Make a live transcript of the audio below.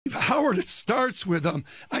Howard, it starts with,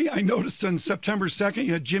 I noticed on September 2nd,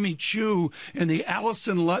 you had Jimmy Chu and the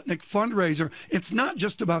Allison Lutnick fundraiser. It's not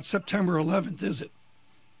just about September 11th, is it?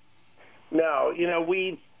 No,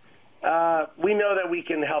 we know that we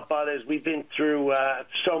can help others. We've been through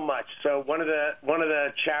so much. So one of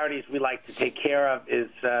the charities we like to take care of is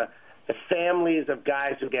the families of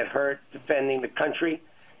guys who get hurt defending the country.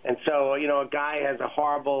 And so, a guy has a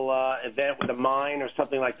horrible event with a mine or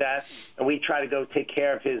something like that, and we try to go take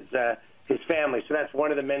care of his family. So that's one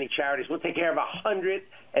of the many charities. We'll take care of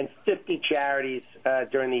 150 charities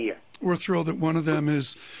during the year. We're thrilled that one of them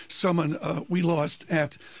is someone we lost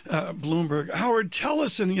at Bloomberg. Howard, tell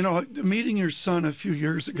us, and meeting your son a few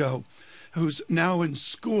years ago, who's now in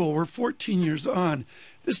school, we're 14 years on.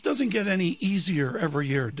 This doesn't get any easier every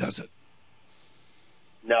year, does it?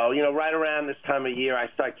 No, right around this time of year, I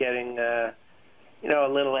start getting, a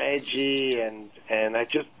little edgy, and I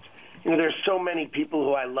just, there's so many people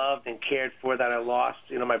who I loved and cared for that I lost.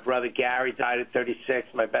 My brother Gary died at 36.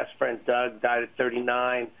 My best friend Doug died at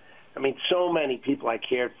 39. I mean, so many people I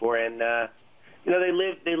cared for, and they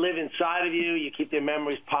live inside of you. You keep their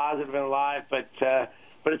memories positive and alive, but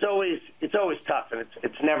it's always tough, and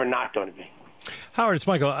it's never not going to be. Howard, it's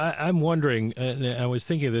Michael. I'm wondering, and I was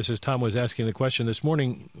thinking of this as Tom was asking the question this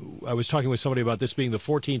morning. I was talking with somebody about this being the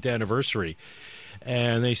 14th anniversary,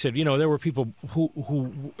 and they said, there were people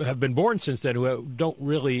who have been born since then who don't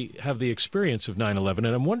really have the experience of 9/11. And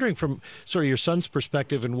I'm wondering from sort of your son's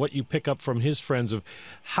perspective and what you pick up from his friends of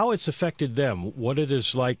how it's affected them, what it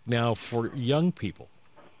is like now for young people.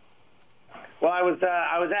 Well, I was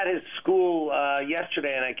at his school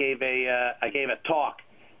yesterday, and I gave a talk,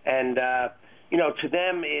 and to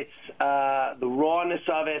them, it's the rawness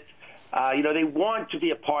of it. They want to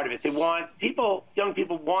be a part of it. Young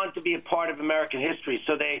people want to be a part of American history.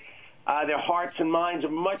 So their hearts and minds are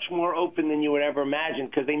much more open than you would ever imagine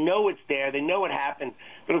because they know it's there. They know it happened.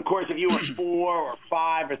 But, of course, if you were 4 or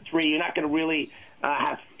 5 or 3, you're not going to really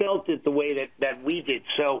have felt it the way that we did.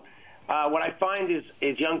 So what I find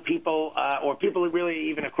is young people or people really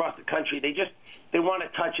even across the country, they want to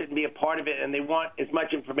touch it and be a part of it, and they want as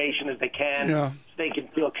much information as they can so they can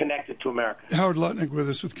feel connected to America. Howard Lutnick with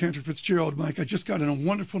us with Cantor Fitzgerald. Mike, I just got in a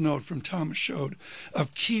wonderful note from Thomas Schode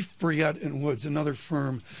of Keefe, Briette, and Woods, another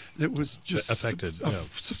firm that was just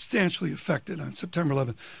substantially affected on September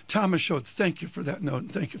 11th. Thomas Schode, thank you for that note,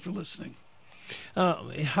 and thank you for listening.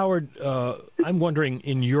 Howard, I'm wondering,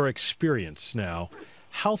 in your experience now,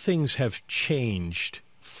 how things have changed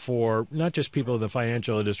for not just people in the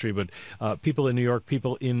financial industry, but people in New York,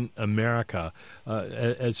 people in America.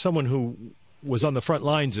 As someone who was on the front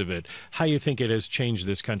lines of it, how you think it has changed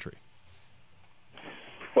this country?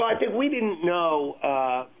 Well, I think we didn't know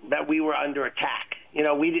that we were under attack.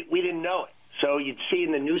 We didn't know it. So you'd see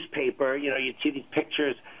in the newspaper, you'd see these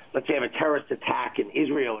pictures, let's say, of a terrorist attack in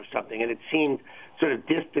Israel or something, and it seemed sort of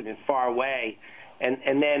distant and far away.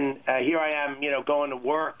 And then here I am, going to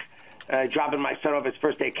work, dropping my son off his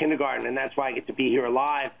first day of kindergarten, and that's why I get to be here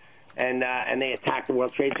alive. And they attacked the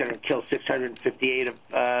World Trade Center and killed 658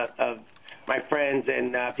 of my friends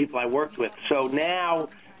and people I worked with. So now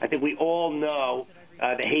I think we all know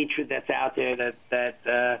the hatred that's out there,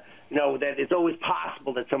 that it's always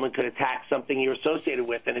possible that someone could attack something you're associated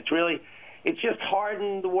with, and it's just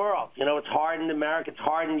hardened the world. It's hardened America, it's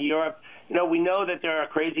hardened Europe. We know that there are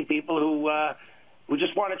crazy people who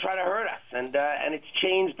just want to try to hurt us, and it's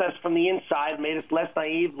changed us from the inside, made us less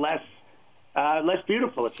naive, less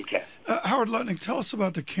beautiful, if you can. Howard Lutnick, tell us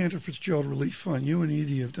about the Cantor Fitzgerald Relief Fund. You and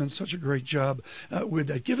Edie have done such a great job with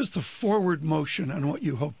that. Give us the forward motion on what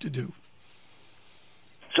you hope to do.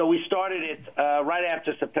 So we started it right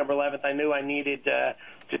after September 11th. I knew I needed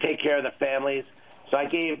to take care of the families, so I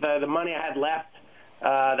gave the money I had left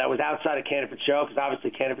that was outside of Cantor Fitzgerald, because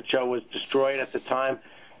obviously Cantor Fitzgerald was destroyed at the time.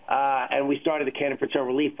 And we started the Cantor Fitzgerald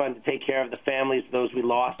Relief Fund to take care of the families of those we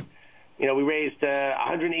lost. We raised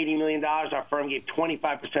 $180 million. Our firm gave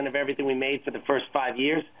 25% of everything we made for the first 5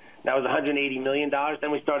 years. That was $180 million.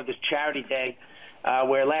 Then we started this charity day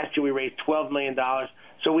where last year we raised $12 million.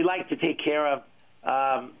 So we like to take care of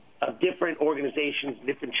different organizations,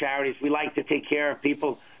 different charities. We like to take care of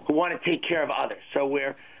people who want to take care of others. So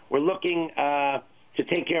we're looking to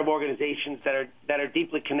take care of organizations that are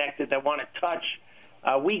deeply connected, that want to touch.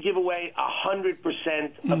 We give away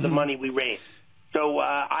 100% of the money we raise. So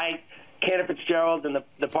Cantor Fitzgerald and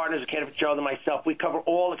the partners of Cantor Fitzgerald and myself, we cover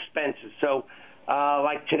all expenses. So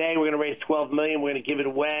like today, we're going to raise $12 million. We're going to give it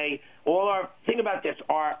away. Think about this.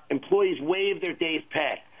 Our employees waive their day's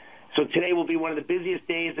pay. So today will be one of the busiest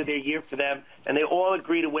days of their year for them, and they all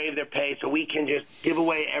agree to waive their pay so we can just give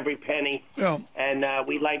away every penny. Yeah. And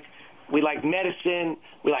we like We like medicine.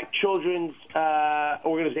 We like children's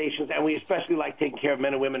organizations, and we especially like taking care of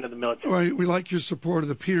men and women in the military. Well, we like your support of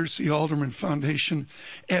the Peter C. Alderman Foundation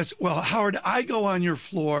as well. Howard, I go on your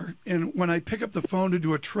floor, and when I pick up the phone to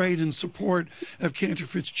do a trade in support of Cantor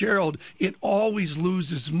Fitzgerald, it always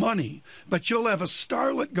loses money. But you'll have a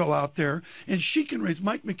starlet go out there, and she can raise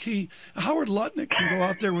Mike McKee. Howard Lutnick can go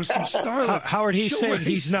out there with some starlet. Howard, he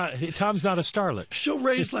said Tom's not a starlet. She'll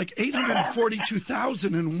raise like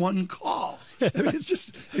 $842,000 in one call. I mean, it's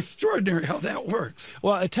just extraordinary how that works.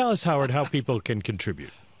 Well, tell us, Howard, how people can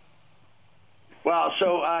contribute. Well,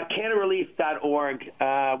 so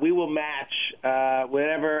cantorrelief.org, we will match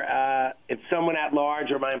whatever, if someone at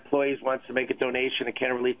large or my employees wants to make a donation at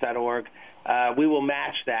cantorrelief.org, we will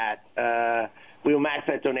match that. We will match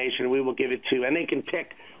that donation. We will give it to, and they can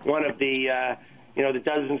pick one of the, the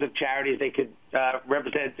dozens of charities they could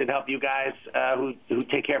represent and help you guys who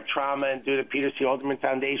take care of trauma and do the Peter C. Alderman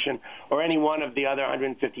Foundation, or any one of the other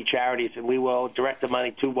 150 charities, and we will direct the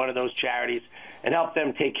money to one of those charities and help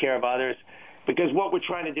them take care of others. Because what we're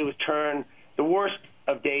trying to do is turn the worst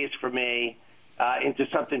of days for me into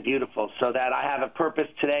something beautiful, so that I have a purpose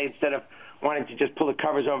today. Instead of wanting to just pull the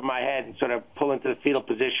covers over my head and sort of pull into the fetal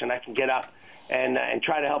position, I can get up and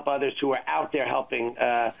try to help others who are out there helping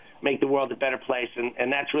make the world a better place,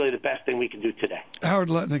 and that's really the best thing we can do today. Howard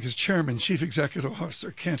Lutnick is Chairman, Chief Executive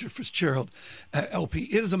Officer, Cantor Fitzgerald, LP.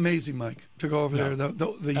 It is amazing, Mike, to go over there.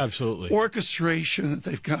 The absolutely orchestration that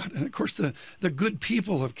they've got, and of course the good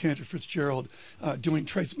people of Cantor Fitzgerald doing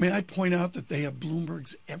trades. May I point out that they have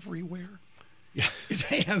Bloombergs everywhere? Yeah.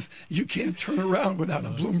 You can't turn around without a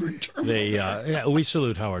Bloomberg terminal. We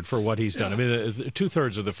salute Howard for what he's done. I mean,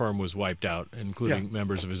 2/3 of the firm was wiped out, including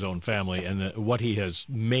members of his own family, and what he has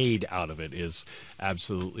made out of it is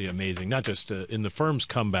absolutely amazing. Not just in the firm's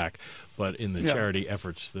comeback, but in the charity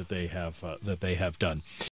efforts that they have done.